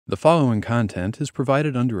The following content is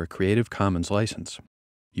provided under a Creative Commons license.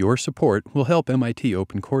 Your support will help MIT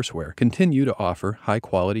OpenCourseware continue to offer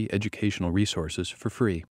high-quality educational resources for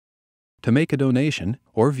free. To make a donation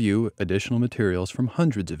or view additional materials from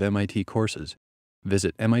hundreds of MIT courses,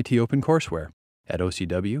 visit MIT OpenCourseware at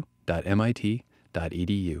ocw.mit.edu.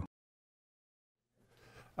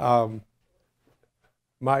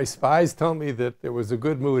 My spies tell me that there was a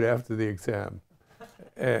good mood after the exam.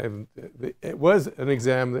 And it was an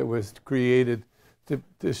exam that was created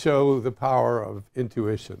to show the power of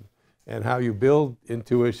intuition and how you build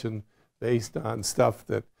intuition based on stuff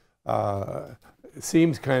that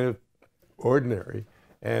seems kind of ordinary.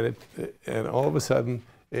 And all of a sudden,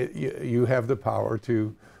 you have the power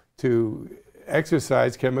to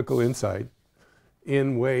exercise chemical insight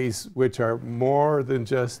in ways which are more than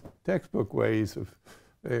just textbook ways of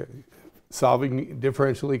solving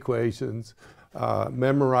differential equations,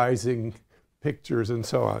 memorizing pictures, and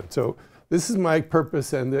so on. So this is my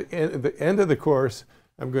purpose, and at the end of the course,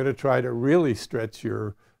 I'm going to try to really stretch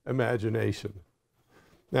your imagination.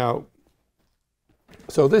 Now,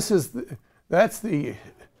 so that's the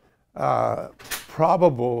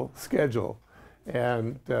probable schedule,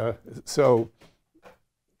 and so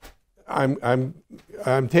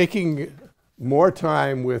I'm taking more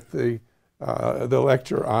time with the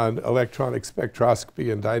lecture on electronic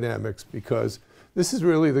spectroscopy and dynamics because this is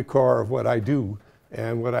really the core of what I do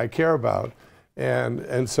and what I care about.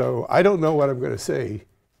 And so I don't know what I'm going to say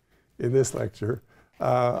in this lecture.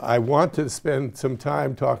 I want to spend some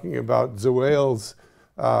time talking about Zewail's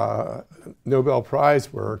Nobel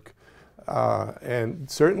Prize work, and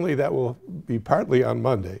certainly that will be partly on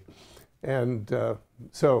Monday. And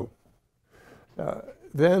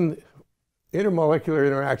then intermolecular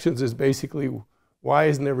interactions is basically why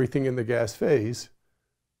isn't everything in the gas phase?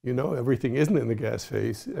 You know, everything isn't in the gas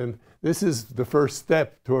phase. And this is the first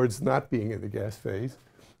step towards not being in the gas phase,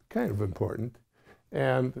 kind of important.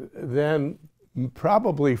 And then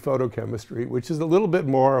probably photochemistry, which is a little bit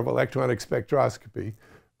more of electronic spectroscopy,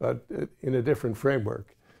 but in a different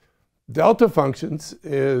framework. Delta functions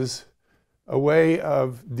is a way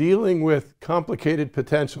of dealing with complicated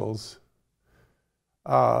potentials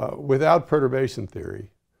without perturbation theory.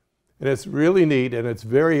 And it's really neat, and it's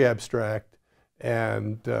very abstract,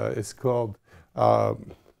 and it's called the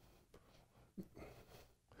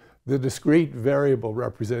discrete variable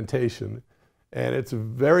representation. And it's a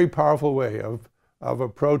very powerful way of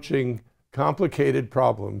approaching complicated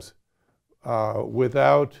problems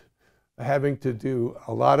without having to do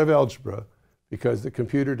a lot of algebra, because the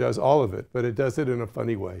computer does all of it, but it does it in a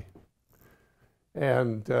funny way.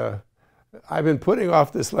 And I've been putting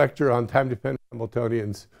off this lecture on time-dependent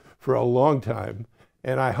Hamiltonians for a long time,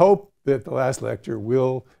 and I hope that the last lecture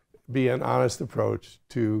will be an honest approach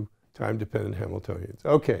to time-dependent Hamiltonians.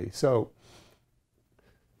 Okay, so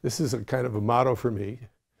this is a kind of a motto for me.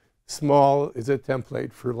 Small is a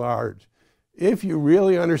template for large. If you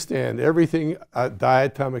really understand everything a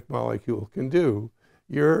diatomic molecule can do,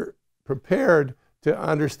 you're prepared to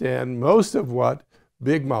understand most of what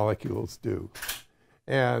big molecules do.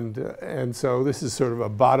 And so this is sort of a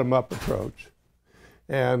bottom-up approach.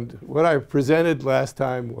 And what I presented last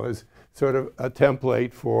time was sort of a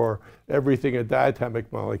template for everything a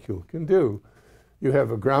diatomic molecule can do. You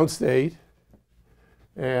have a ground state,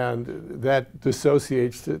 and that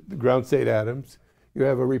dissociates the ground state atoms. You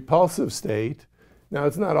have a repulsive state. Now,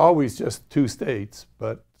 it's not always just two states,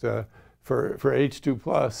 but for H2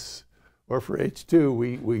 plus or for H2,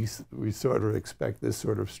 we sort of expect this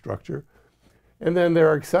sort of structure. And then there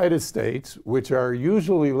are excited states, which are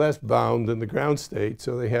usually less bound than the ground state,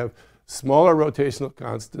 so they have smaller rotational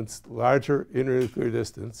constants, larger internuclear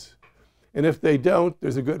distance. And if they don't,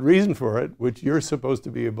 there's a good reason for it, which you're supposed to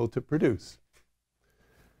be able to produce.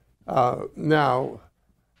 Now,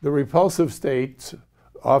 the repulsive states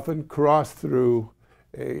often cross through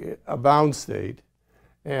a bound state,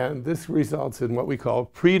 and this results in what we call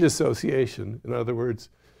predissociation. In other words,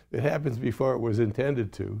 it happens before it was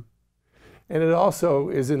intended to. And it also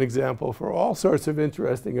is an example for all sorts of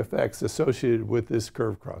interesting effects associated with this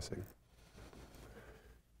curve crossing.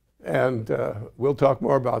 And we'll talk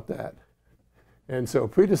more about that. And so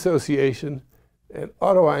predissociation and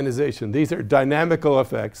autoionization, these are dynamical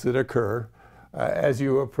effects that occur as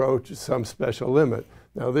you approach some special limit.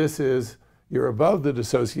 Now this is, you're above the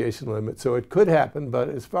dissociation limit, so it could happen, but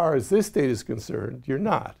as far as this state is concerned, you're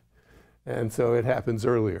not. And so it happens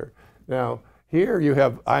earlier. Now here you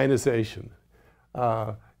have ionization.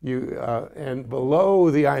 And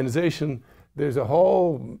below the ionization, there's a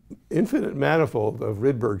whole infinite manifold of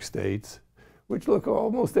Rydberg states, which look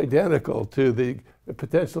almost identical to the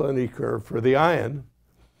potential energy curve for the ion.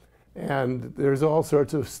 And there's all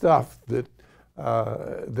sorts of stuff that,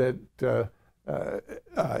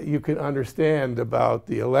 you can understand about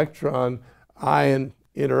the electron-ion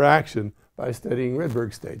interaction by studying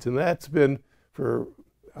Rydberg states. And that's been, for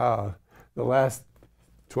the last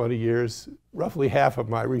 20 years, roughly half of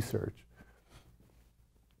my research.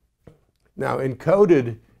 Now,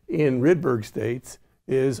 encoded in Rydberg states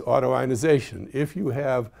is autoionization. If you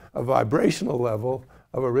have a vibrational level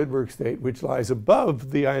of a Rydberg state which lies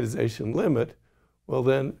above the ionization limit, well,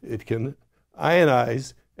 then it can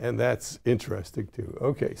ionize, and that's interesting too.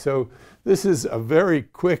 Okay, so this is a very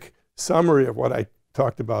quick summary of what I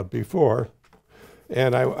talked about before,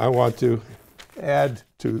 and I want to add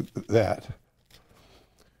to that.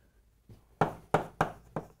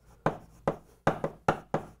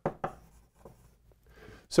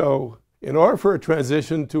 So in order for a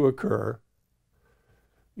transition to occur,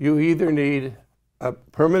 you either need a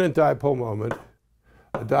permanent dipole moment,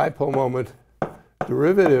 a dipole moment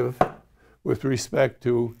derivative with respect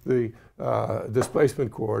to the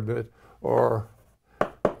displacement coordinate, or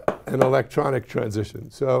an electronic transition.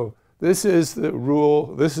 So this is the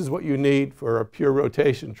rule. This is what you need for a pure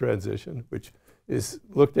rotation transition, which is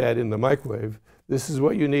looked at in the microwave. This is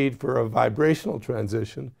what you need for a vibrational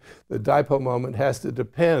transition. The dipole moment has to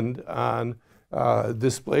depend on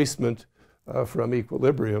displacement from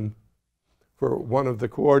equilibrium for one of the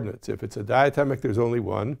coordinates. If it's a diatomic, there's only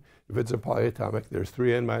one. If it's a polyatomic, there's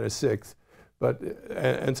 3n minus 6.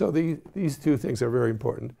 And so these two things are very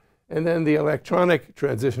important. And then the electronic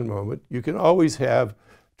transition moment, you can always have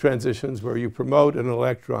transitions where you promote an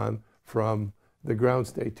electron from the ground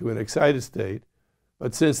state to an excited state.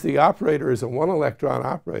 But since the operator is a one-electron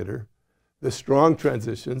operator, the strong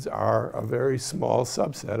transitions are a very small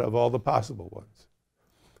subset of all the possible ones.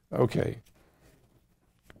 Okay.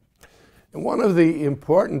 And one of the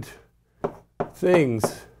important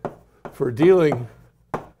things for dealing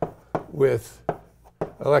with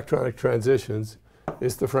electronic transitions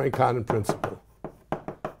is the Frank-Condon principle.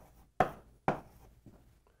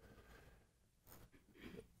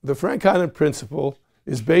 The Frank-Condon principle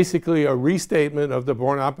is basically a restatement of the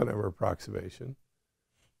Born-Oppenheimer approximation,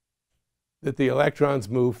 that the electrons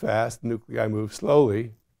move fast, nuclei move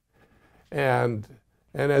slowly, and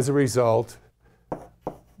as a result,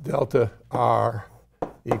 delta R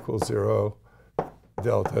equals 0,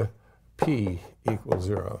 delta P equals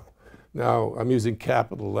 0. Now, I'm using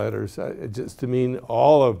capital letters just to mean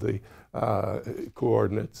all of the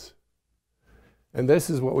coordinates. And this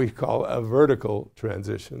is what we call a vertical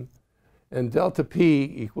transition. And delta P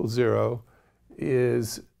equals 0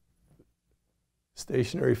 is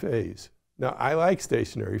stationary phase. Now, I like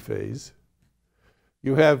stationary phase.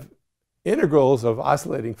 You have integrals of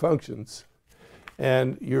oscillating functions,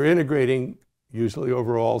 and you're integrating usually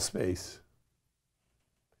over all space.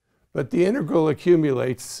 But the integral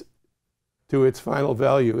accumulates to its final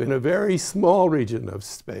value in a very small region of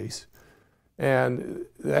space. And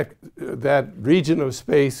that region of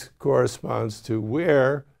space corresponds to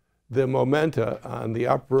where the momenta on the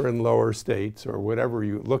upper and lower states, or whatever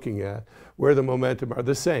you're looking at, where the momentum are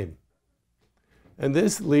the same. And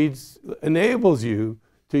this enables you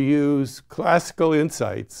to use classical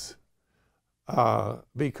insights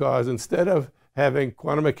because instead of having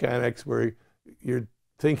quantum mechanics where you're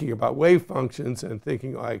thinking about wave functions and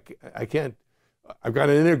thinking like, I've got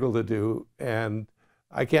an integral to do and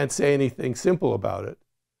I can't say anything simple about it.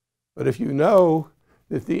 But if you know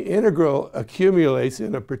that the integral accumulates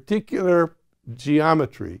in a particular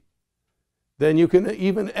geometry, then you can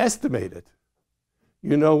even estimate it.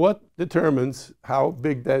 You know what determines how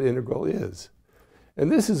big that integral is.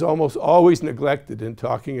 And this is almost always neglected in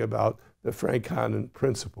talking about the Frank-Condon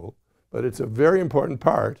principle, but it's a very important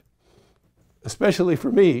part, especially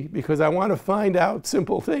for me, because I want to find out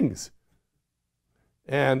simple things.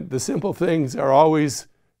 And the simple things are always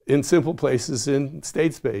in simple places in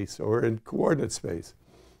state space or in coordinate space.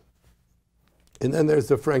 And then there's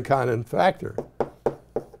the Frank-Condon factor.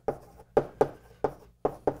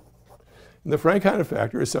 And the Frank-Condon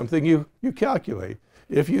factor is something you calculate.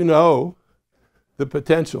 If you know the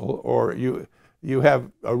potential, or you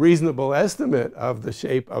have a reasonable estimate of the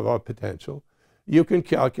shape of a potential, you can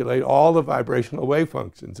calculate all the vibrational wave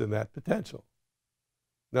functions in that potential.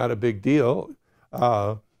 Not a big deal.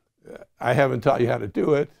 I haven't taught you how to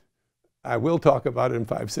do it. I will talk about it in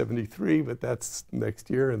 573, but that's next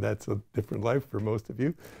year, and that's a different life for most of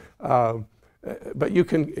you. But you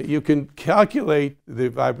can calculate the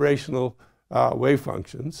vibrational wave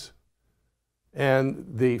functions, and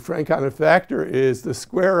the Frank-Condon factor is the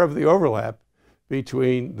square of the overlap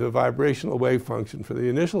between the vibrational wave function for the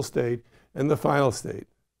initial state and the final state.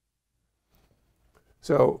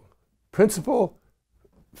 So principal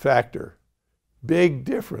factor, big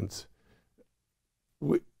difference.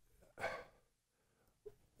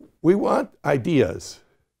 We want ideas.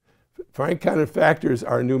 Frank-Condon factors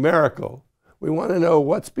are numerical. We want to know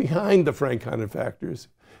what's behind the Frank-Condon factors,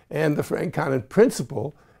 and the Frank-Condon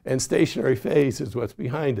principle and stationary phase is what's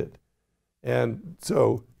behind it. And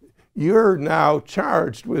so you're now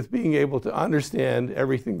charged with being able to understand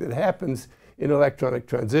everything that happens in electronic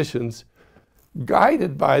transitions,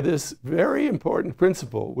 guided by this very important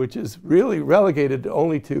principle, which is really relegated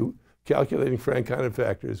only to calculating Frank-Condon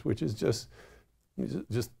factors, which is just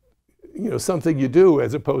something you do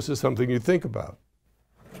as opposed to something you think about.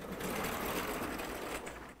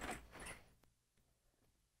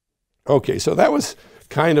 Okay, so that was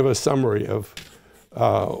kind of a summary of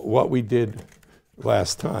what we did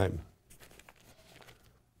last time.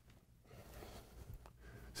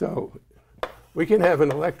 So we can have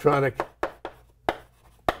an electronic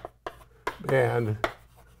band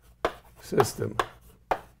system.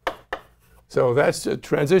 So that's a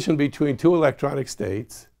transition between two electronic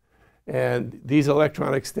states. And these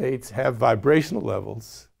electronic states have vibrational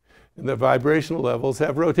levels. And the vibrational levels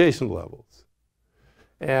have rotational levels.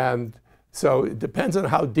 And so it depends on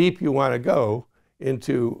how deep you want to go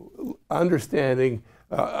into understanding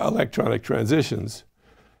electronic transitions.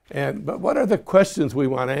 But what are the questions we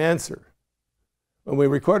want to answer? When we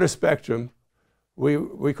record a spectrum, we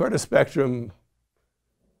record a spectrum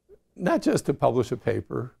not just to publish a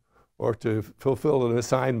paper or to fulfill an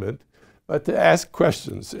assignment, but to ask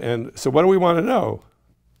questions. And so what do we want to know?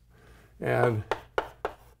 And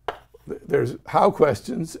there's how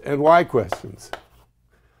questions and why questions.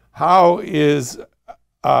 How is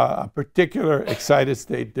a particular excited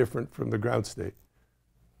state different from the ground state?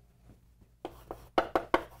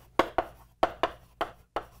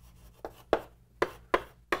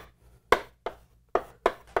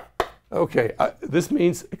 Okay, this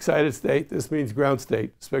means excited state, this means ground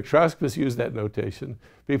state. Spectroscopists use that notation.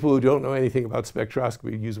 People who don't know anything about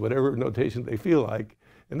spectroscopy use whatever notation they feel like,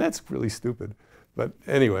 and that's really stupid. But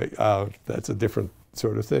anyway, that's a different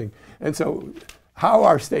sort of thing. And so how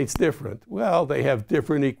are states different? Well, they have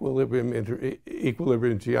different equilibrium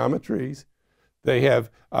geometries. They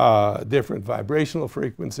have different vibrational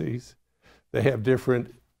frequencies. They have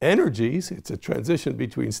different energies. It's a transition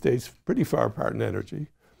between states pretty far apart in energy.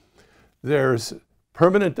 There's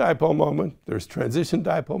permanent dipole moment, there's transition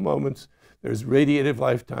dipole moments, there's radiative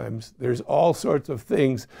lifetimes, there's all sorts of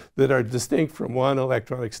things that are distinct from one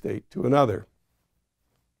electronic state to another.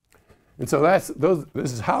 And so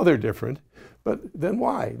this is how they're different, but then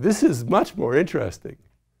why? This is much more interesting.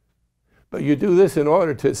 But you do this in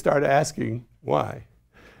order to start asking why.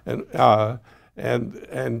 And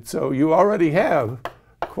so you already have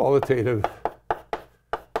qualitative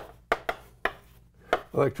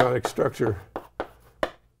electronic structure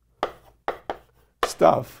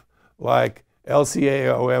stuff like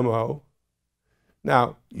LCAOMO.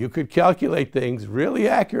 Now, you could calculate things really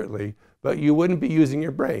accurately, but you wouldn't be using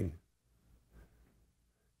your brain.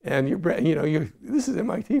 And your brain, this is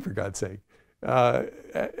MIT for God's sake.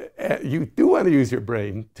 You do want to use your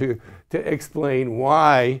brain to explain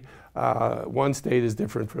why one state is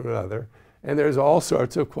different from another. And there's all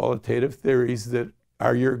sorts of qualitative theories that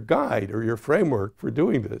are your guide or your framework for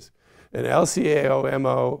doing this. And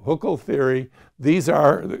LCAOMO, Huckel theory, these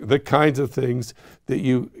are the kinds of things that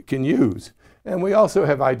you can use. And we also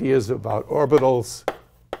have ideas about orbitals,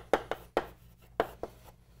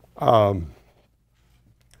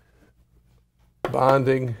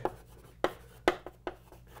 bonding.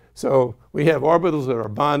 So we have orbitals that are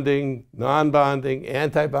bonding, non-bonding,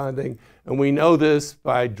 anti-bonding, and we know this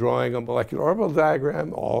by drawing a molecular orbital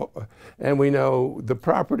diagram, and we know the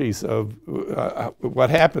properties of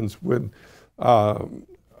what happens when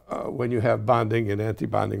you have bonding and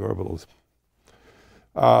anti-bonding orbitals.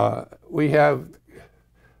 We have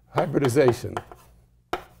hybridization.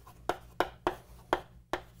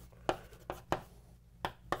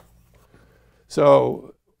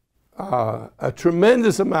 So a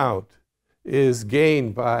tremendous amount is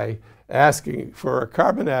gained by asking for a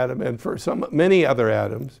carbon atom and for many other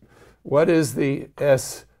atoms, what is the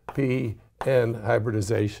SPN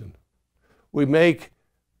hybridization? We make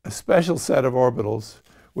a special set of orbitals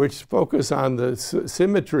which focus on the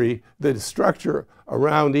symmetry, the structure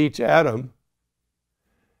around each atom.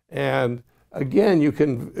 And again, you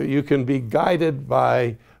can be guided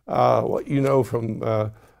by what you know from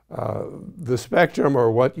the spectrum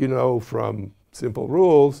or what you know from simple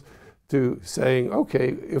rules to saying,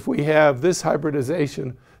 okay, if we have this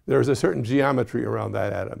hybridization, there's a certain geometry around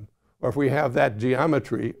that atom. Or if we have that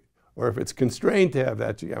geometry or if it's constrained to have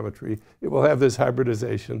that geometry, it will have this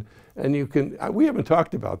hybridization. And you can, we haven't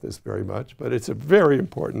talked about this very much, but it's a very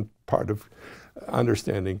important part of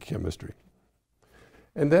understanding chemistry.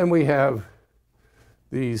 And then we have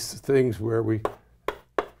these things where we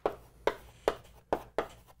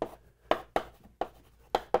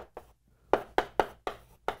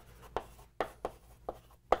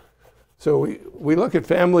so we look at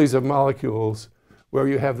families of molecules where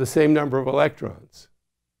you have the same number of electrons.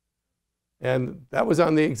 And that was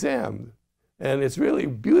on the exam. And it's really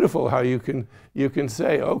beautiful how you can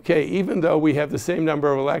say, okay, even though we have the same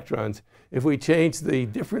number of electrons, if we change the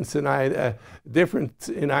difference in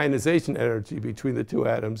ionization energy between the two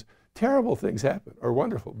atoms, terrible things happen, or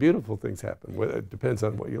wonderful, beautiful things happen. It depends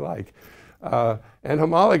on what you like. And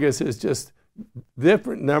homologous is just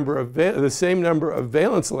different number of the same number of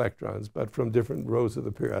valence electrons, but from different rows of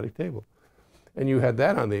the periodic table. And you had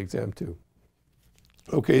that on the exam too.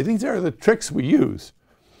 Okay, these are the tricks we use.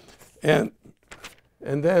 And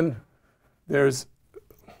then there's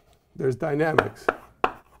dynamics.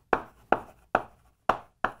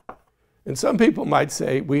 And some people might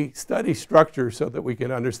say we study structure so that we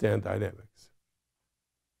can understand dynamics.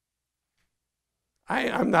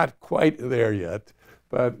 I'm not quite there yet,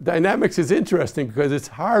 but dynamics is interesting because it's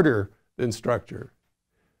harder than structure.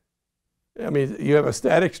 I mean, you have a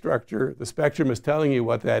static structure, the spectrum is telling you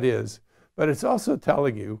what that is, but it's also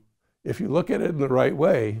telling you, if you look at it in the right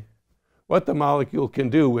way, what the molecule can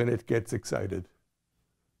do when it gets excited.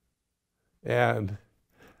 And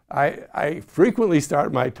I frequently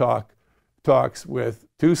start my talks with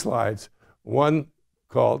two slides, one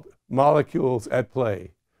called Molecules at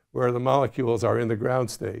Play, where the molecules are in the ground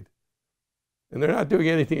state. And they're not doing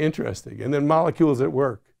anything interesting. And then Molecules at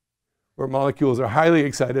Work, where molecules are highly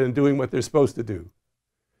excited and doing what they're supposed to do.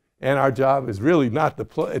 And our job is really not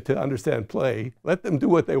to understand play. Let them do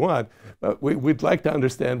what they want. But we'd like to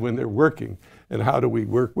understand when they're working and how do we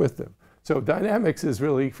work with them. So dynamics is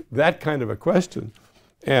really that kind of a question.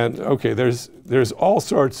 And okay, there's all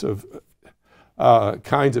sorts of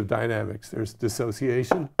kinds of dynamics. There's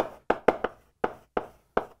dissociation.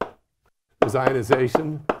 There's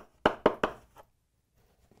ionization.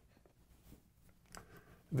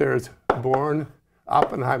 There's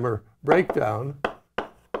Born-Oppenheimer breakdown.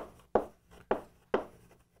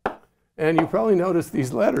 And you probably noticed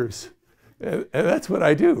these letters. And that's what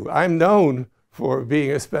I do. I'm known for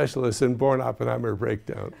being a specialist in Born-Oppenheimer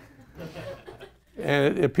breakdown.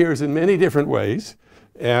 And it appears in many different ways.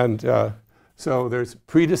 And so there's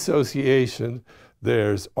predissociation,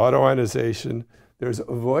 there's autoionization, there's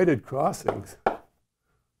avoided crossings.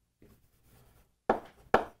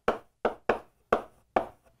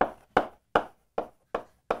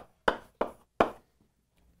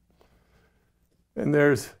 And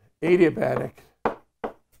there's adiabatic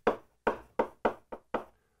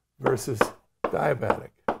versus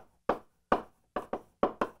diabatic.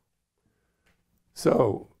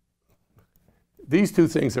 So these two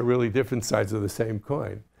things are really different sides of the same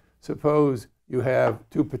coin. Suppose you have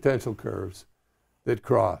two potential curves that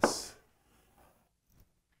cross.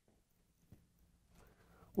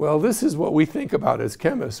 Well, this is what we think about as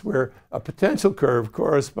chemists, where a potential curve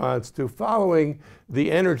corresponds to following the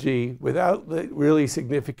energy without really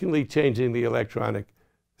significantly changing the electronic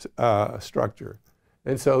structure.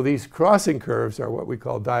 And so these crossing curves are what we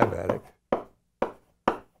call diabatic.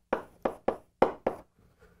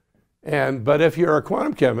 But if you're a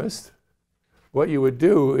quantum chemist, what you would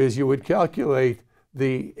do is you would calculate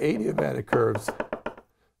the adiabatic curves,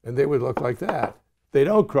 and they would look like that. They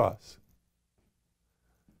don't cross.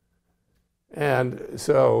 And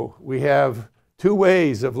so we have two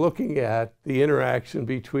ways of looking at the interaction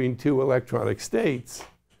between two electronic states,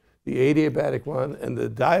 the adiabatic one and the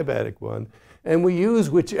diabatic one, and we use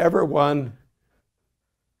whichever one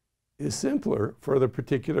is simpler for the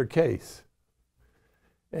particular case.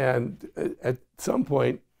 And at some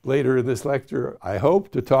point later in this lecture, I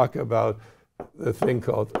hope to talk about the thing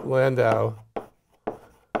called Landau-Zener.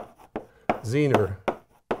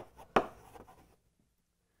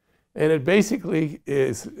 And it basically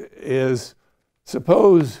is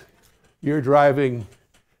suppose you're driving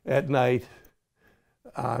at night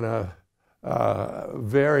on a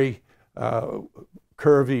very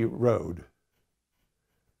curvy road.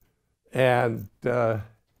 And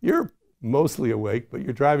you're mostly awake, but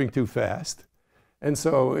you're driving too fast. And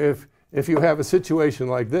so if you have a situation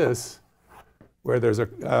like this, where there's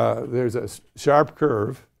a sharp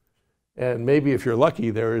curve, and maybe if you're lucky,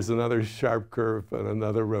 there is another sharp curve on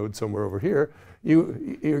another road somewhere over here,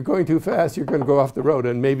 you're going too fast, you're going to go off the road,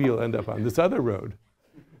 and maybe you'll end up on this other road,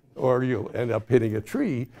 or you'll end up hitting a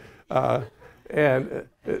tree. And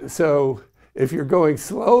so if you're going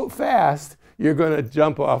fast, you're going to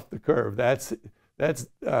jump off the curve. That's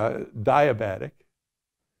diabatic.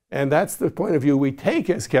 And that's the point of view we take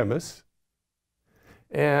as chemists.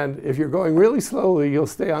 And if you're going really slowly, you'll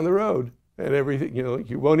stay on the road. And everything,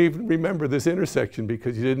 you won't even remember this intersection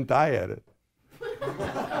because you didn't die at it.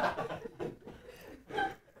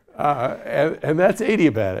 And that's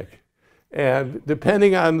adiabatic. And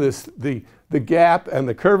depending on the gap and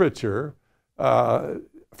the curvature,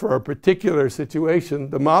 for a particular situation,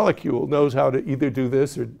 the molecule knows how to either do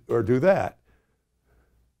this or do that.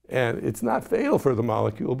 And it's not fatal for the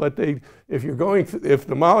molecule, but if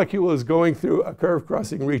the molecule is going through a curve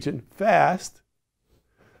crossing region fast,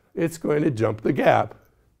 it's going to jump the gap.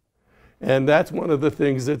 And that's one of the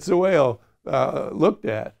things that Zoale looked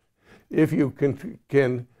at. If you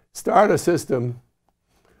can start a system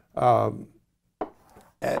at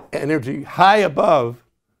energy high above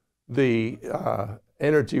the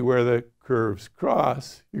energy where the curves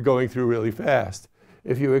cross, you're going through really fast.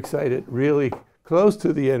 If you excite it really close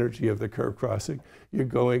to the energy of the curve crossing, you're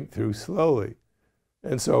going through slowly.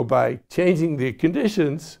 And so by changing the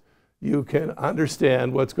conditions, you can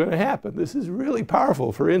understand what's going to happen. This is really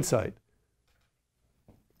powerful for insight.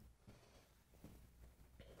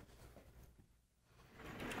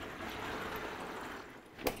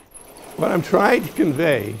 What I'm trying to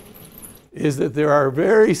convey is that there are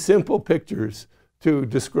very simple pictures to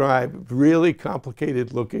describe really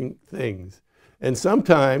complicated looking things. And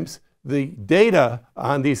sometimes the data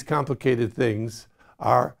on these complicated things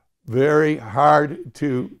are very hard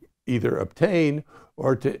to either obtain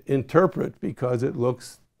or to interpret because it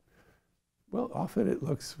looks, well, often it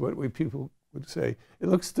looks what people would say, it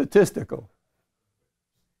looks statistical.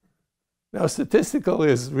 Now, statistical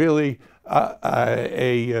is really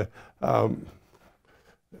a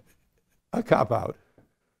cop-out.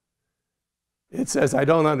 It says, I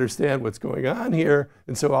don't understand what's going on here,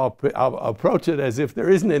 and so I'll approach it as if there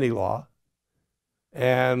isn't any law,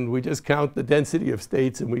 and we just count the density of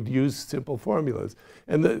states, and we'd use simple formulas.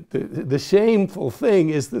 And the shameful thing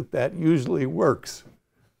is that usually works.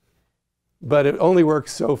 But it only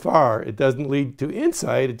works so far. It doesn't lead to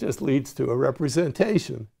insight, it just leads to a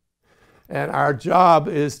representation. And our job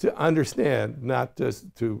is to understand, not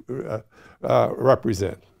just to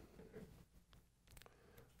represent.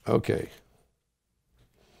 Okay.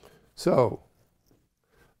 So,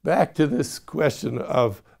 back to this question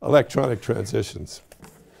of electronic transitions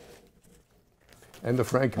and the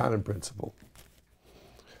Frank-Hannen principle.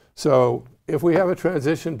 So, if we have a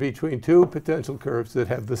transition between two potential curves that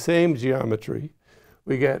have the same geometry,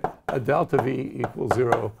 we get a delta V equals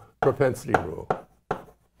 0 propensity rule.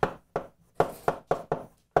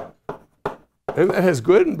 And that has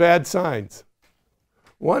good and bad signs.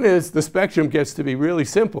 One is the spectrum gets to be really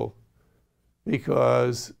simple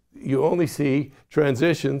because you only see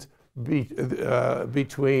transitions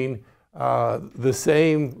between the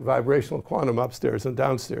same vibrational quantum upstairs and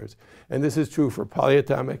downstairs. And this is true for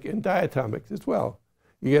polyatomic and diatomic as well.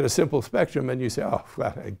 You get a simple spectrum and you say, oh,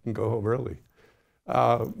 well, I can go home early.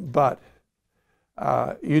 But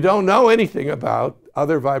you don't know anything about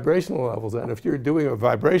other vibrational levels. And if you're doing a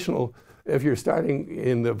vibrational, if you're starting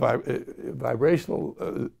in the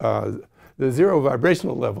the zero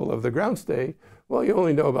vibrational level of the ground state, well, you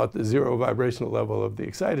only know about the zero vibrational level of the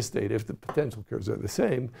excited state if the potential curves are the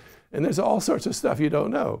same. And there's all sorts of stuff you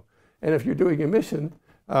don't know. And if you're doing emission,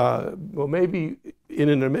 well, maybe in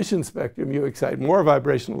an emission spectrum, you excite more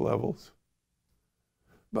vibrational levels.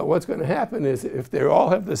 But what's going to happen is if they all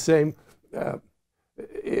have the same,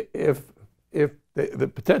 if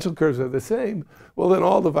the potential curves are the same, well, then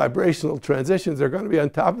all the vibrational transitions are going to be on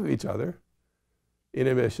top of each other in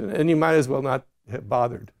emission. And you might as well not have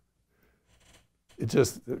bothered. It's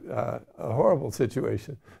just a horrible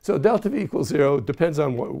situation. So delta V equals 0 depends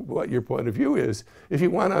on what your point of view is. If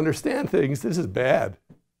you want to understand things, this is bad.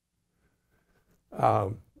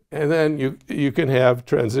 And then you can have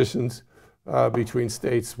transitions between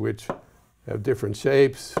states which have different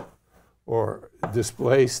shapes or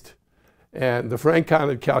displaced. And the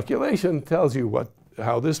Frank-Hannen calculation tells you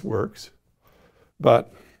how this works.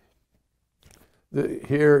 But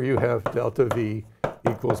here you have delta V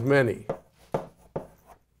equals many.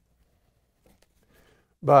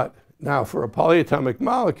 But now for a polyatomic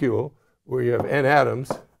molecule, where you have n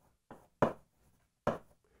atoms,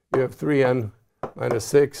 you have 3n minus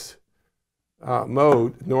 6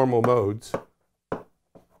 normal modes.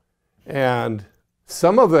 And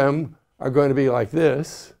some of them are going to be like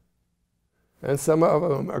this, and some of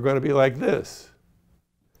them are going to be like this.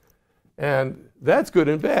 And that's good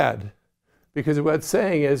and bad, Because what it's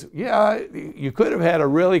saying is, yeah, you could have had a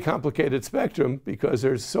really complicated spectrum because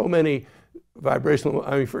there's so many vibrational,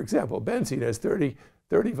 I mean, for example, benzene has 30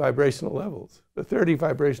 vibrational levels, 30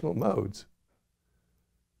 vibrational modes.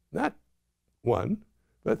 Not one,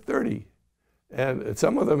 but 30. And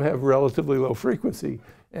some of them have relatively low frequency.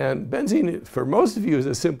 And benzene, for most of you, is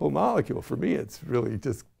a simple molecule. For me, it's really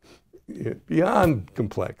just beyond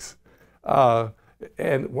complex.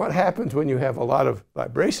 And what happens when you have a lot of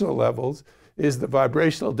vibrational levels is the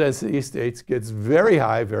vibrational density states gets very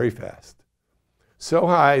high very fast. So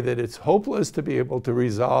high that it's hopeless to be able to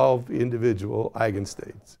resolve individual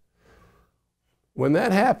eigenstates. When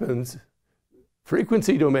that happens,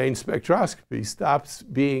 frequency domain spectroscopy stops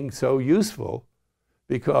being so useful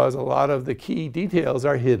because a lot of the key details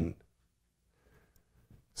are hidden.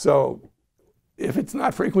 So if it's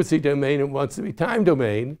not frequency domain, it wants to be time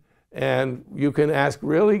domain, and you can ask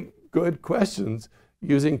really good questions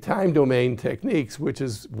using time domain techniques, which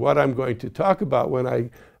is what I'm going to talk about when I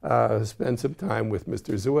spend some time with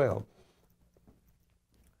Mr. Zuel.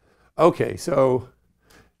 Okay, so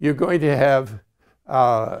you're going to have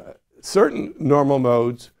certain normal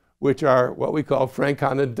modes, which are what we call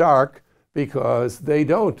Frank-Condon dark, because they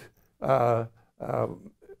don't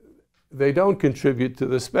contribute to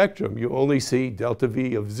the spectrum. You only see delta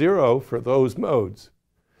V of 0 for those modes.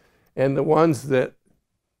 And the ones that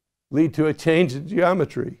lead to a change in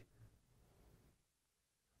geometry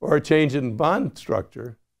or a change in bond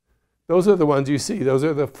structure, those are the ones you see. Those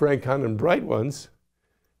are the Frank-Condon bright ones.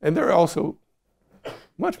 And they're also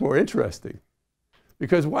much more interesting.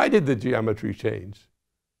 Because why did the geometry change?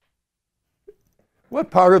 What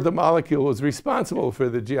part of the molecule was responsible for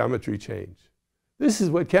the geometry change? This is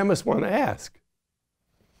what chemists want to ask.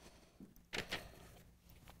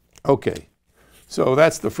 Okay, so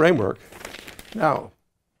that's the framework. Now,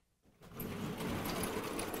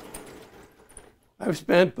 I've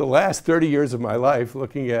spent the last 30 years of my life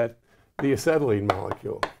looking at the acetylene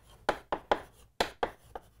molecule.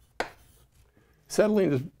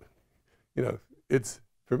 Acetylene is, it's,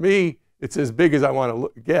 for me, it's as big as I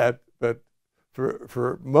want to get, but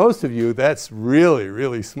for most of you, that's really,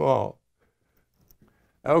 really small.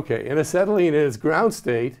 Okay, and acetylene in its ground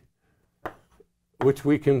state, which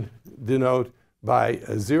we can denote by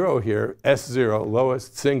a 0 here, S0,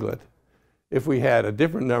 lowest singlet. If we had a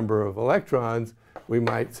different number of electrons, we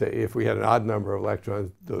might say if we had an odd number of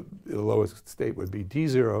electrons, the lowest state would be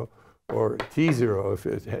D0, or T0 if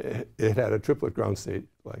it had a triplet ground state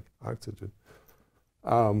like oxygen.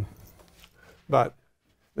 But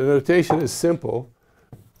the notation is simple.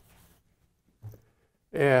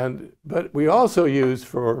 But we also use,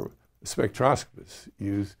 for spectroscopists,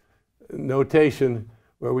 use notation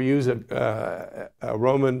where we use a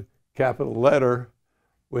Roman capital letter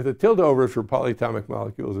with a tilde over it for polyatomic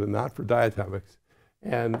molecules and not for diatomics.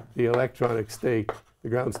 And the electronic state, the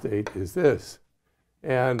ground state, is this.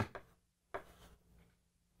 And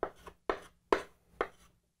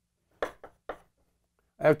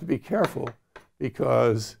I have to be careful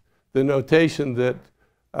because the notation that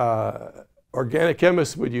organic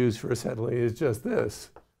chemists would use for acetylene is just this.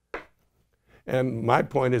 And my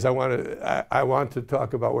point is I want to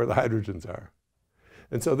talk about where the hydrogens are.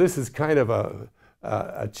 And so this is kind of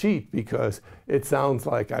a cheat because it sounds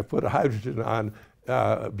like I put a hydrogen on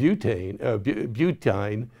butane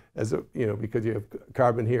as a, because you have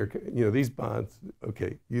carbon here, these bonds,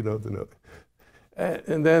 okay, the note.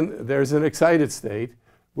 And then there's an excited state,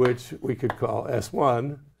 which we could call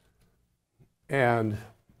S1. And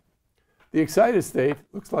the excited state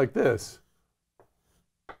looks like this.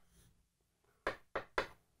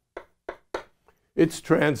 It's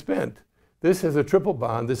transbent. This has a triple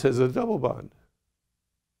bond. This has a double bond.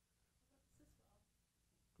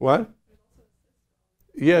 What?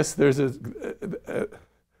 Yes, there's you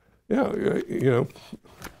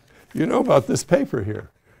know about this paper here.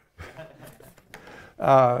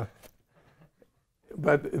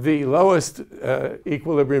 But the lowest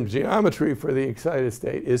equilibrium geometry for the excited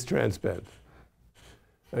state is transbent.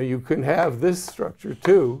 You can have this structure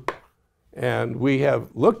too, and we have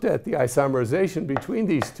looked at the isomerization between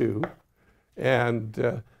these two,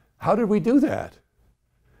 and how did we do that?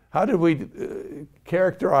 How did we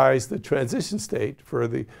characterize the transition state for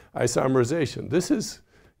the isomerization? This is,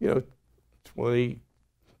 20,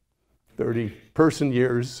 30 person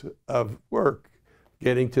years of work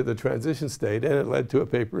getting to the transition state, and it led to a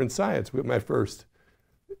paper in Science, my first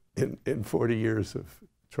in 40 years of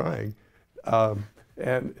trying.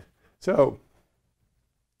 And so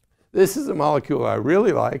this is a molecule I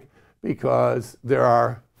really like because there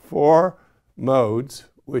are 4 modes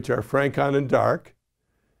which are Frank-Condon dark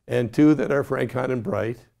and 2 that are Frank-Condon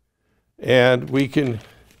bright. And we can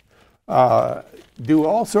do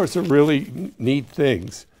all sorts of really neat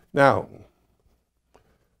things. Now,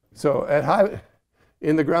 so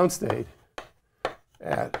in the ground state,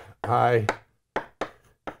 at high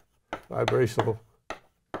vibrational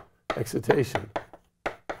excitation,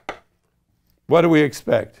 what do we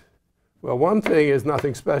expect? Well, one thing is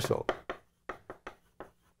nothing special.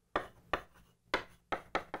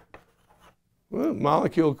 Well, the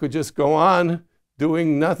molecule could just go on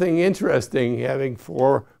doing nothing interesting, having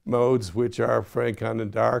 4 modes which are frank on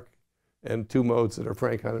and dark, and 2 modes that are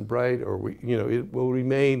frank on and bright, or it will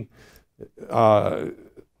remain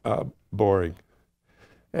boring.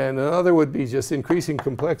 And another would be just increasing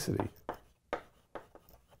complexity.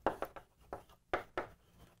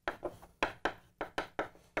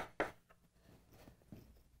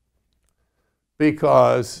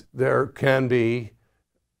 Because there can be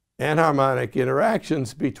anharmonic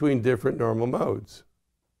interactions between different normal modes.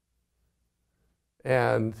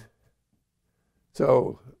 And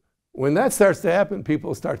so when that starts to happen,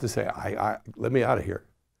 people start to say, let me out of here.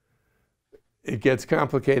 It gets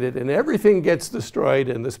complicated, and everything gets destroyed,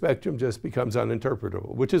 and the spectrum just becomes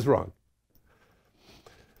uninterpretable, which is wrong.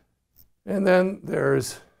 And then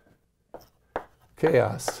there's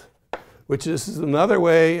chaos, which is another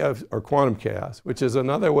way of, or quantum chaos, which is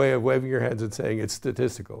another way of waving your hands and saying it's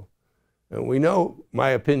statistical. And we know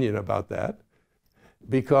my opinion about that,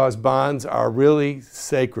 because bonds are really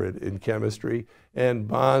sacred in chemistry, and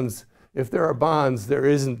bonds, if there are bonds, there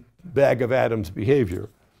isn't bag of atoms behavior.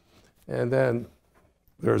 And then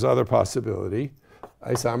there's other possibility,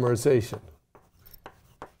 isomerization.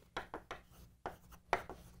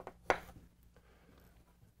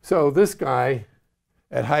 So this guy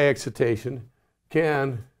at high excitation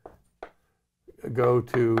can go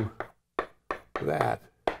to that,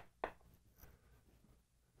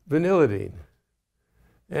 vanillidine.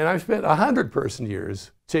 And I've spent 100 person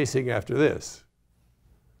years chasing after this.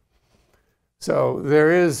 So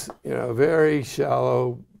there is, very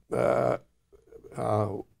shallow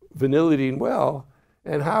vanillidine well,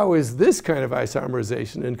 and how is this kind of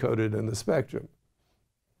isomerization encoded in the spectrum?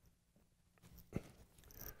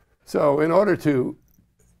 So in order to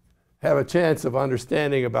have a chance of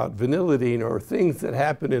understanding about vanillidine or things that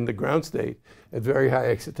happen in the ground state at very high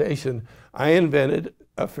excitation, I invented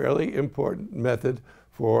a fairly important method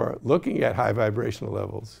for looking at high vibrational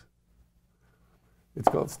levels. It's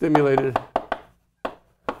called stimulated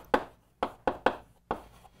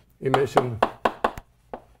emission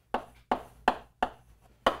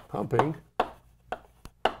pumping.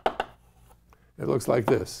 It looks like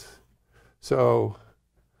this. So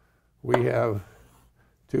we have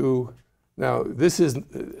two. Now this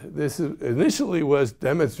initially was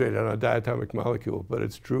demonstrated on a diatomic molecule, but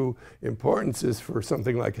its true importance is for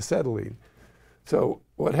something like acetylene. So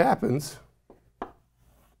what happens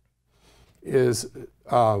is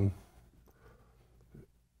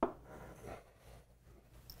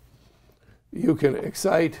you can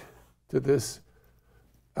excite to this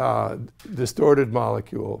distorted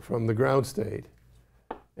molecule from the ground state,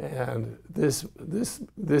 and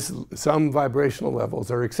some vibrational levels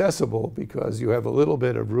are accessible because you have a little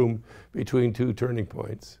bit of room between 2 turning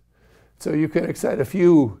points. So you can excite a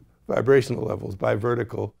few vibrational levels by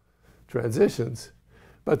vertical transitions,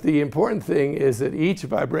 but the important thing is that each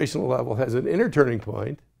vibrational level has an inner turning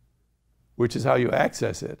point, which is how you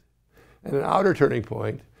access it, and an outer turning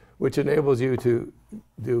point, which enables you to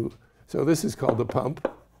do, so this is called the pump,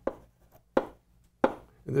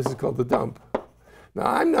 and this is called the dump. Now,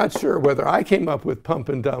 I'm not sure whether I came up with pump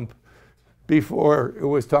and dump before it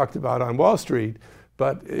was talked about on Wall Street,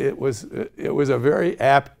 but it was a very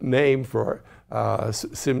apt name for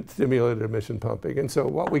stimulated emission pumping. And so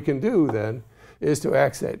what we can do then is to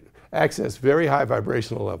access very high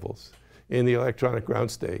vibrational levels in the electronic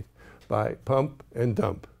ground state by pump and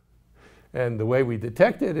dump. And the way we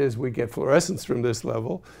detect it is we get fluorescence from this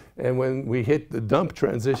level, and when we hit the dump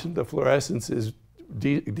transition, the fluorescence is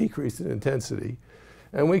decreased in intensity.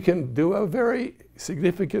 And we can do a very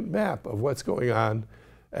significant map of what's going on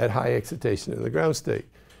at high excitation in the ground state.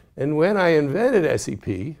 And when I invented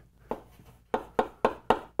SEP,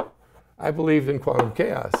 I believed in quantum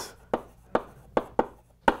chaos.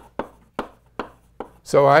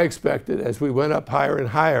 So I expected as we went up higher and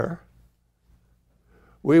higher,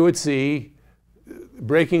 we would see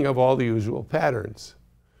breaking of all the usual patterns.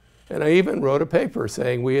 And I even wrote a paper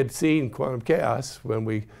saying we had seen quantum chaos when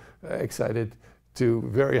we excited to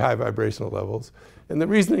very high vibrational levels. And the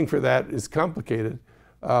reasoning for that is complicated,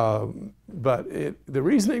 but the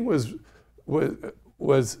reasoning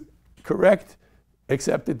was correct,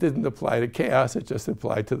 except it didn't apply to chaos, it just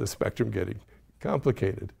applied to the spectrum getting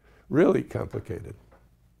complicated, really complicated.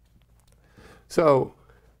 So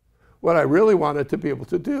what I really wanted to be able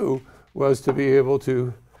to do was to be able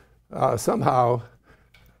to somehow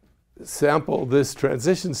sample this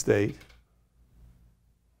transition state.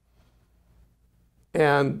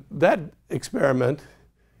 And that experiment,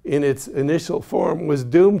 in its initial form, was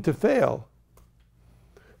doomed to fail,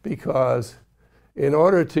 because in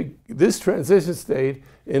order to, this transition state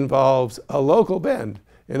involves a local bend.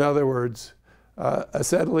 In other words,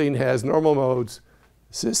 acetylene has normal modes: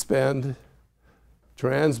 cis bend,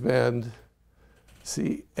 trans bend,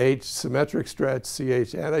 CH symmetric stretch,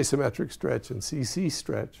 CH antisymmetric stretch, and CC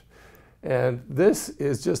stretch. And this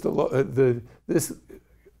is just this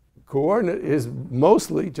coordinate is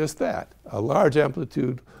mostly just that, a large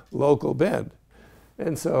amplitude local bend.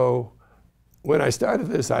 And so when I started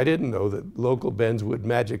this, I didn't know that local bends would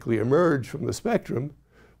magically emerge from the spectrum,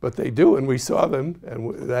 but they do, and we saw them,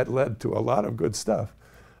 and that led to a lot of good stuff.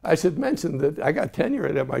 I should mention that I got tenure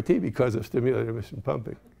at MIT because of stimulated emission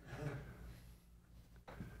pumping.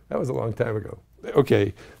 That was a long time ago.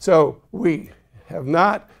 Okay, so we had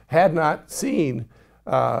not seen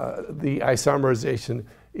the isomerization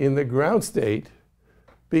in the ground state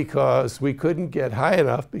because we couldn't get high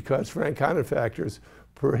enough, because Frank-Hannen factors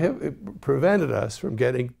prevented us from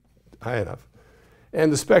getting high enough.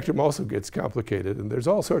 And the spectrum also gets complicated, and there's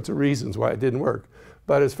all sorts of reasons why it didn't work.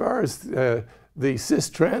 But as far as the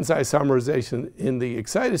cis-trans isomerization in the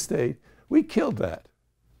excited state, we killed that.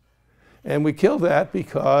 And we killed that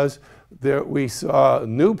because we saw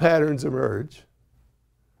new patterns emerge,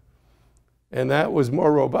 and that was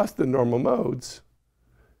more robust than normal modes.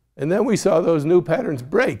 And then we saw those new patterns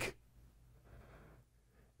break.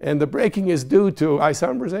 And the breaking is due to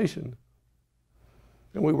isomerization.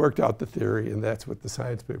 And we worked out the theory, and that's what the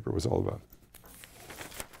science paper was all about.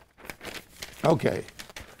 Okay,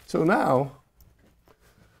 so now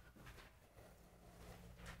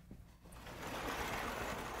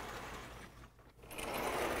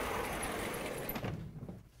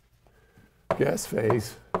gas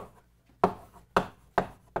phase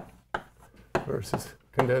versus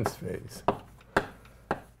condensed phase.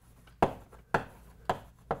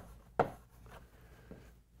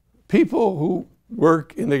 People who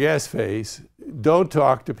work in the gas phase don't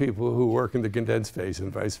talk to people who work in the condensed phase,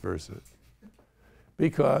 and vice versa,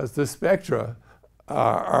 because the spectra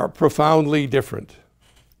are profoundly different.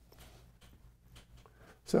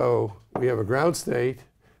 So we have a ground state,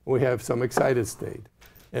 and we have some excited state.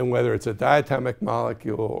 And whether it's a diatomic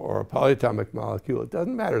molecule or a polyatomic molecule, it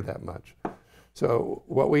doesn't matter that much. So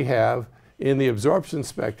what we have in the absorption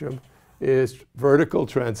spectrum is vertical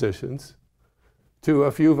transitions to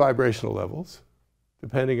a few vibrational levels,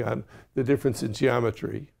 depending on the difference in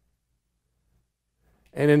geometry.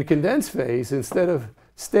 And in condensed phase, instead of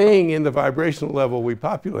staying in the vibrational level we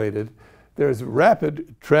populated, there's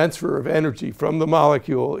rapid transfer of energy from the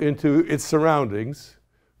molecule into its surroundings,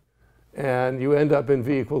 and you end up in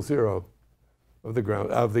V equals 0 of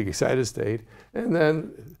the excited state. And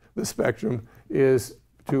then the spectrum is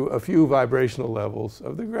to a few vibrational levels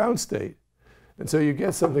of the ground state. And so you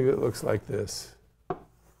get something that looks like this.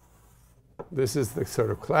 This is the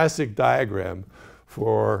sort of classic diagram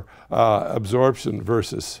for absorption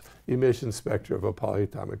versus emission spectra of a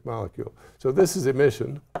polyatomic molecule. So this is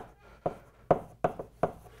emission,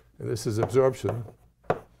 and this is absorption,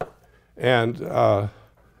 and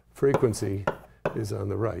frequency is on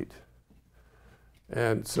the right.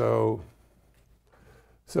 And so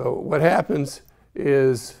what happens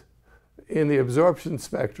is, in the absorption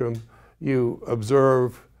spectrum, you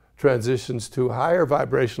observe transitions to higher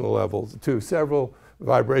vibrational levels, to several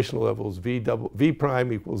vibrational levels, V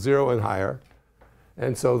prime equals 0 and higher.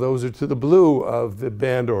 And so those are to the blue of the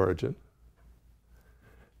band origin.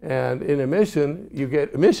 And in emission, you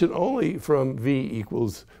get emission only from V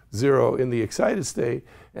equals 0 in the excited state,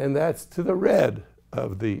 and that's to the red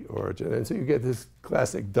of the origin. And so you get this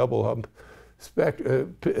classic double hump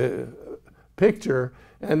picture,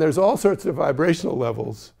 and there's all sorts of vibrational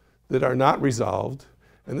levels that are not resolved.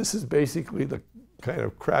 And this is basically the kind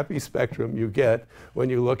of crappy spectrum you get when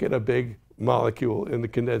you look at a big molecule in the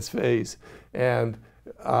condensed phase. And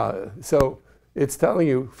so it's telling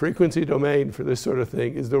you frequency domain for this sort of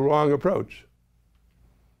thing is the wrong approach,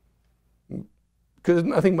 because there's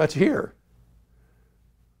nothing much here.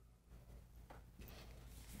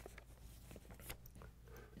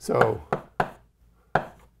 So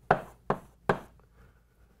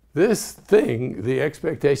this thing, the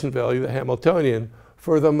expectation value, the Hamiltonian,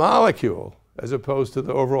 for the molecule, as opposed to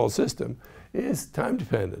the overall system, is time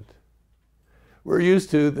dependent. We're used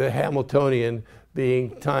to the Hamiltonian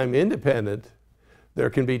being time independent, there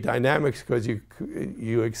can be dynamics because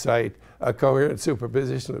you excite a coherent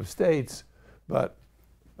superposition of states, but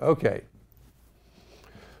okay.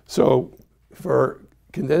 So for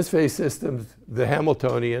condensed phase systems, the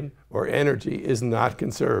Hamiltonian, or energy, is not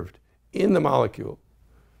conserved in the molecule.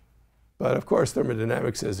 But of course,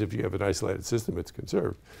 thermodynamics says if you have an isolated system, it's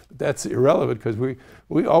conserved. But that's irrelevant because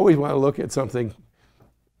we always want to look at something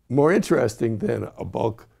more interesting than a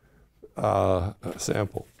bulk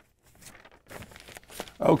sample.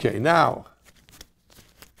 Okay, now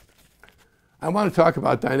I want to talk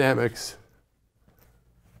about dynamics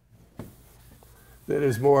that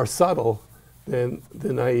is more subtle than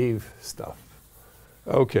the naive stuff.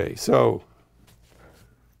 Okay, so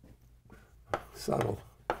subtle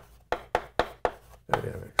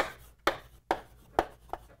dynamics.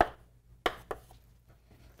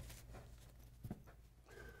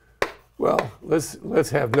 Well,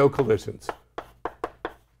 let's have no collisions.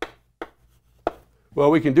 Well,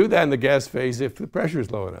 we can do that in the gas phase if the pressure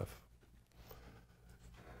is low enough.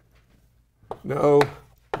 No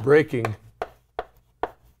breaking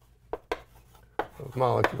of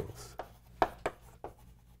molecules.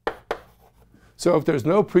 So if there's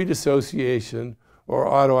no predissociation or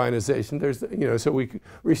autoionization, there's, so we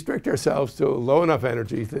restrict ourselves to low enough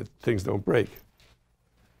energy that things don't break.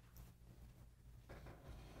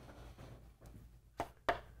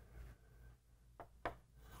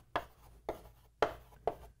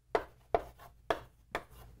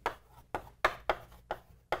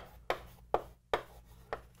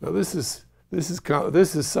 Now this is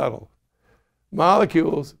subtle.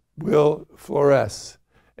 Molecules will fluoresce,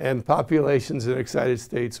 and populations in excited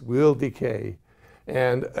states will decay.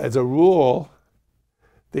 And as a rule,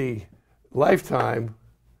 the lifetime,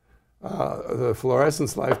 the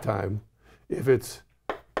fluorescence lifetime, if it's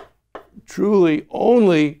truly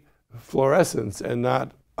only fluorescence and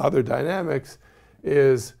not other dynamics,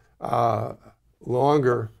 is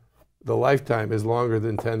longer. The lifetime is longer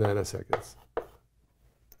than 10 nanoseconds.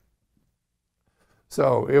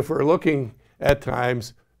 So if we're looking at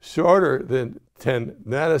times shorter than 10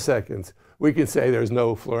 nanoseconds, we can say there's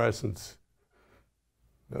no fluorescence.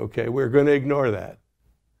 Okay, we're going to ignore that.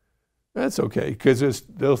 That's okay, because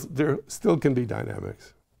there still can be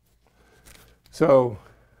dynamics. So,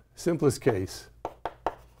 simplest case.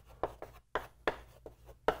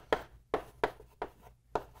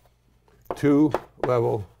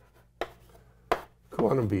 Two-level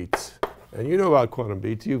quantum beats. And you know about quantum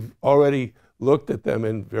beats. You've already looked at them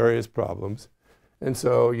in various problems. And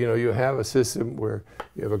so, you have a system where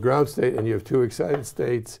you have a ground state and you have two excited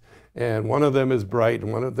states, and one of them is bright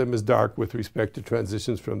and one of them is dark with respect to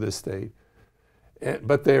transitions from this state.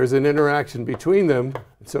 But there's an interaction between them,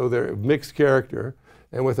 so they're mixed character,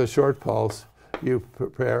 and with a short pulse, you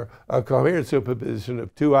prepare a coherent superposition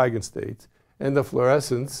of two eigenstates, and the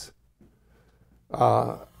fluorescence,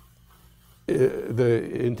 the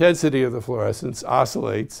intensity of the fluorescence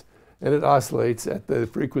oscillates, and it oscillates at the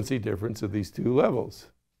frequency difference of these two levels.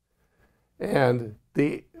 And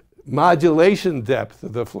the modulation depth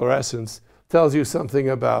of the fluorescence tells you something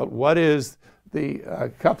about what is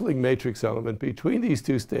the coupling matrix element between these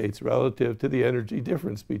two states relative to the energy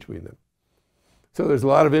difference between them. So there's a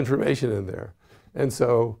lot of information in there. And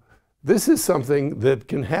so this is something that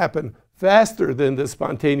can happen faster than the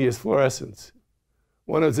spontaneous fluorescence.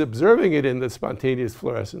 One is observing it in the spontaneous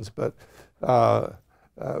fluorescence, but the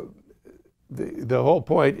whole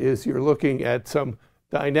point is you're looking at some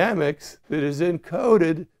dynamics that is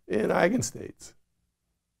encoded in eigenstates.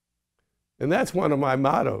 And that's one of my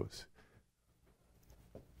mottos.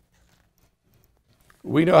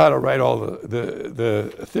 We know how to write all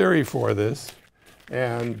the theory for this,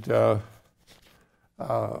 and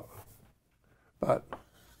but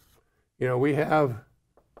we have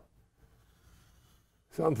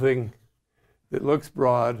something that looks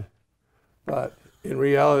broad, but in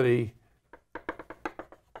reality,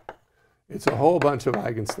 it's a whole bunch of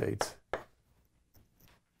eigenstates.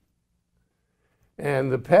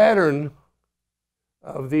 And the pattern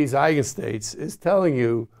of these eigenstates is telling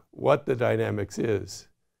you what the dynamics is.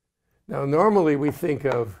 Now, normally we think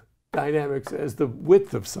of dynamics as the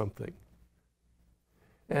width of something.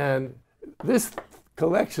 And this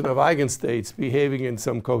collection of eigenstates behaving in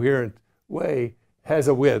some coherent way has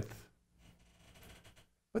a width.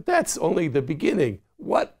 But that's only the beginning.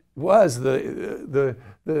 What was the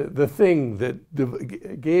thing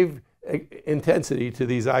that gave intensity to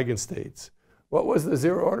these eigenstates? What was the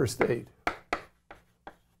zero order state?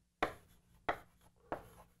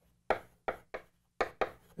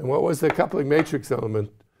 And what was the coupling matrix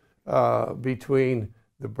element between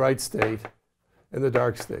the bright state and the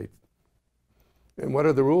dark state? And what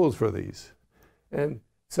are the rules for these? And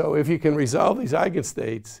so if you can resolve these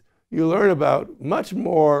eigenstates, you learn about much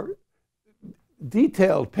more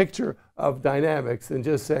detailed picture of dynamics than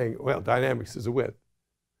just saying, well, dynamics is a width.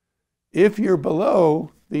 If you're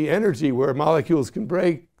below the energy where molecules can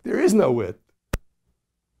break, there is no width.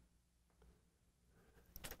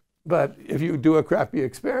 But if you do a crappy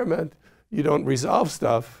experiment, you don't resolve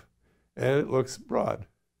stuff, and it looks broad.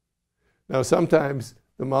 Now, sometimes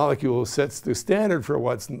the molecule sets the standard for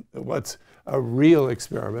what's a real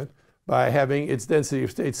experiment by having its density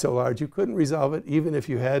of states so large you couldn't resolve it even if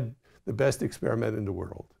you had the best experiment in the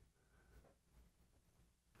world.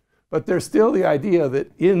 But there's still the idea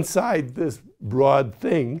that inside this broad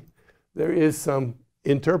thing, there is some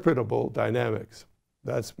interpretable dynamics.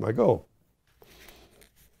 That's my goal.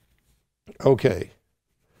 Okay.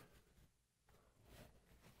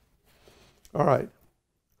 All right.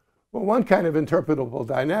 Well, one kind of interpretable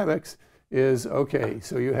dynamics is, okay,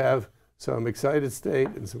 so you have some excited state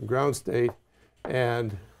and some ground state,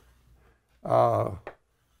 and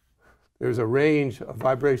there's a range of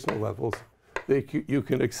vibrational levels that you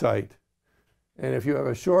can excite. And if you have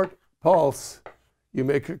a short pulse, you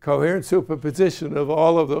make a coherent superposition of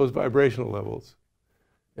all of those vibrational levels.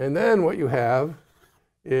 And then what you have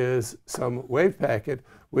is some wave packet,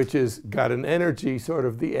 which has got an energy sort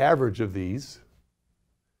of the average of these.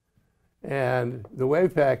 And the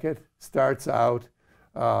wave packet starts out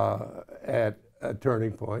at a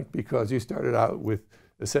turning point because you started out with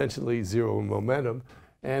essentially zero momentum,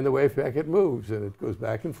 and the wave packet moves, and it goes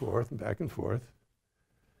back and forth and back and forth.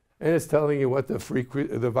 And it's telling you what the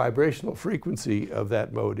vibrational frequency of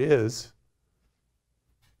that mode is.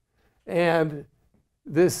 And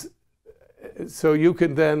this, so you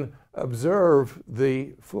can then observe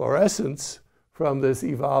the fluorescence from this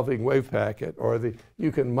evolving wave packet, or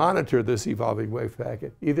you can monitor this evolving wave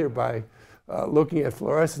packet either by looking at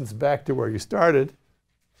fluorescence back to where you started.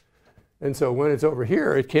 And so when it's over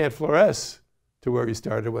here, it can't fluoresce to where you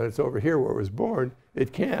started. When it's over here where it was born,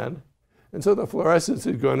 it can. And so the fluorescence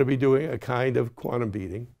is going to be doing a kind of quantum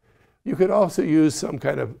beating. You could also use some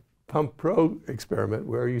kind of pump probe experiment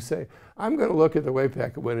where you say, I'm going to look at the wave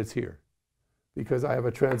packet when it's here, because I have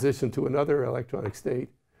a transition to another electronic state.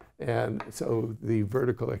 And so the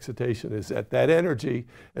vertical excitation is at that energy.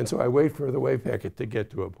 And so I wait for the wave packet to get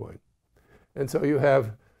to a point. And so you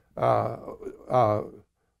have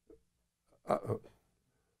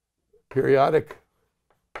periodic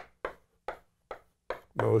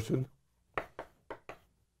motion.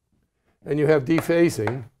 And you have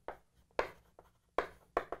dephasing,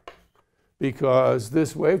 because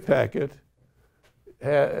this wave packet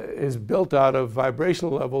is built out of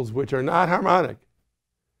vibrational levels which are not harmonic,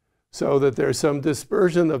 so that there's some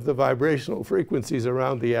dispersion of the vibrational frequencies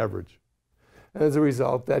around the average. And as a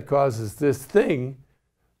result, that causes this thing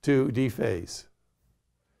to dephase.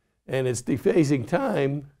 And its dephasing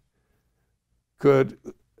time could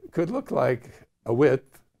look like a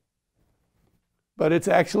width, but it's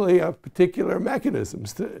actually a particular mechanism.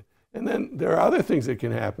 And then there are other things that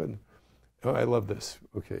can happen. Oh, I love this.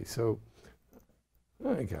 Okay, so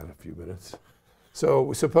I got a few minutes.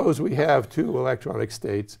 So suppose we have two electronic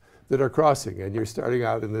states that are crossing, and you're starting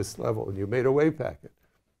out in this level, and you made a wave packet.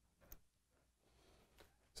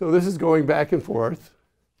 So this is going back and forth,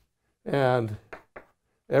 and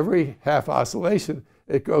every half oscillation,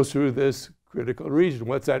 it goes through this critical region.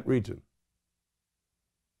 What's that region?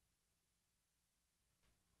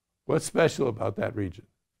 What's special about that region?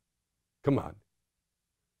 Come on.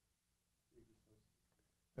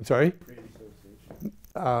 I'm sorry?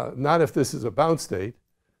 Not if this is a bound state.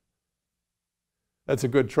 That's a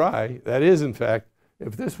good try. That is, in fact,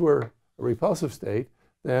 if this were a repulsive state,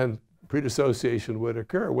 then predissociation would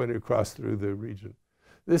occur when it crossed through the region.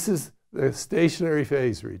 This is the stationary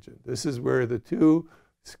phase region. This is where the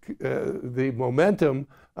momentum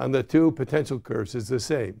on the two potential curves is the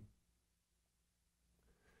same.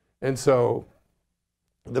 And so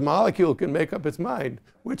the molecule can make up its mind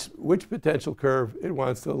which potential curve it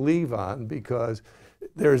wants to leave on, because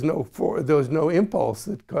there's no impulse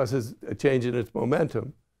that causes a change in its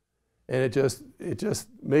momentum, and it just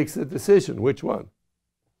makes the decision which one.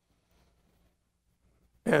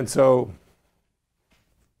 And so,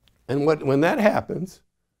 when that happens,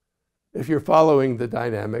 if you're following the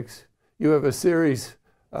dynamics, you have a series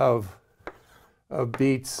of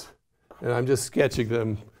beats, and I'm just sketching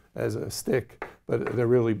them as a stick, but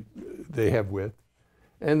they have width.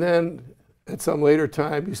 And then at some later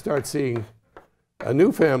time, you start seeing a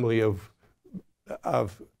new family of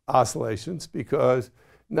oscillations, because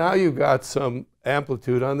now you've got some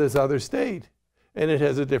amplitude on this other state, and it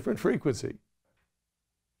has a different frequency.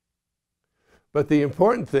 But the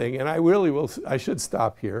important thing, and I should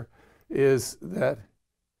stop here, is that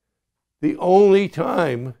the only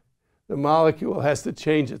time the molecule has to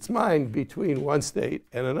change its mind between one state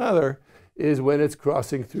and another is when it's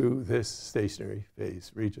crossing through this stationary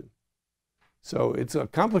phase region. So it's a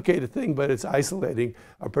complicated thing, but it's isolating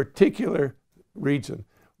a particular region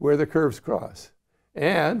where the curves cross.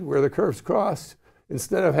 And where the curves cross,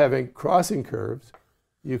 instead of having crossing curves,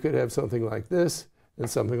 you could have something like this and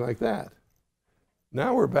something like that.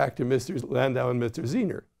 Now we're back to Mr. Landau and Mr.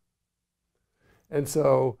 Zener. And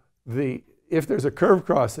so if there's a curve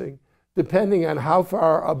crossing, depending on how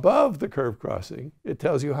far above the curve crossing, it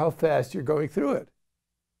tells you how fast you're going through it.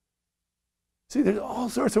 See, there's all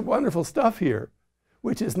sorts of wonderful stuff here,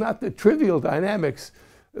 which is not the trivial dynamics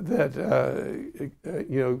that,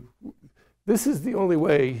 this is the only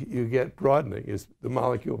way you get broadening, is the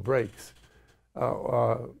molecule breaks.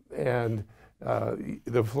 The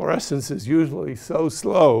fluorescence is usually so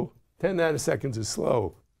slow, 10 nanoseconds is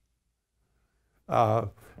slow,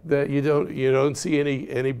 that you don't see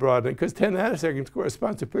any broadening, because 10 nanoseconds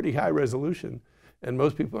corresponds to pretty high resolution, and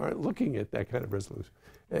most people aren't looking at that kind of resolution.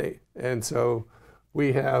 And so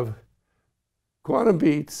we have quantum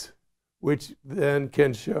beats, which then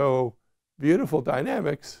can show beautiful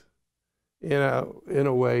dynamics in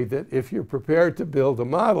a way that if you're prepared to build a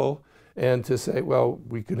model and to say, well,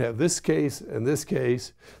 we could have this case and this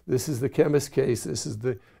case, this is the chemist's case, this is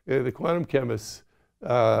the quantum chemist's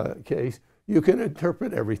case, you can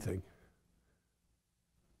interpret everything.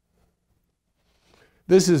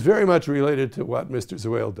 This is very much related to what Mr.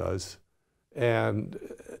 Zewail does. And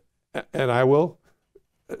I will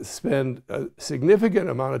spend a significant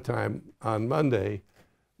amount of time on Monday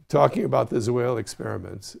talking about the Zewail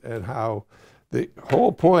experiments and how the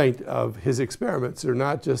whole point of his experiments are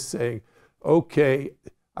not just saying, okay,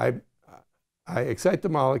 I excite the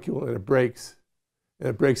molecule and it breaks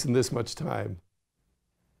in this much time.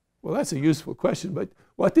 Well, that's a useful question, but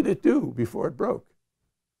what did it do before it broke?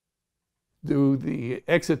 Do the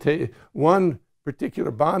excitation, one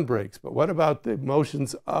particular bond breaks, but what about the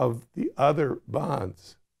motions of the other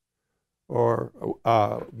bonds? Or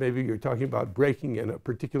maybe you're talking about breaking in a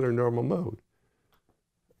particular normal mode.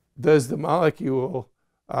 Does the molecule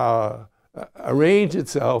arrange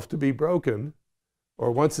itself to be broken,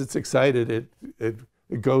 or once it's excited,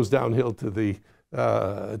 it goes downhill to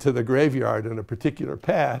the graveyard in a particular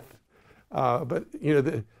path? But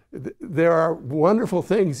there are wonderful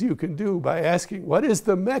things you can do by asking, what is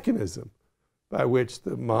the mechanism by which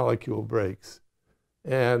the molecule breaks?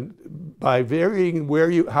 And by varying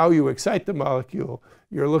how you excite the molecule,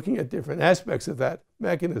 you're looking at different aspects of that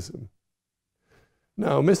mechanism.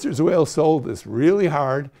 Now, Mr. Zewail sold this really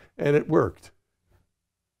hard, and it worked.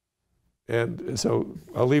 And so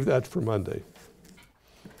I'll leave that for Monday.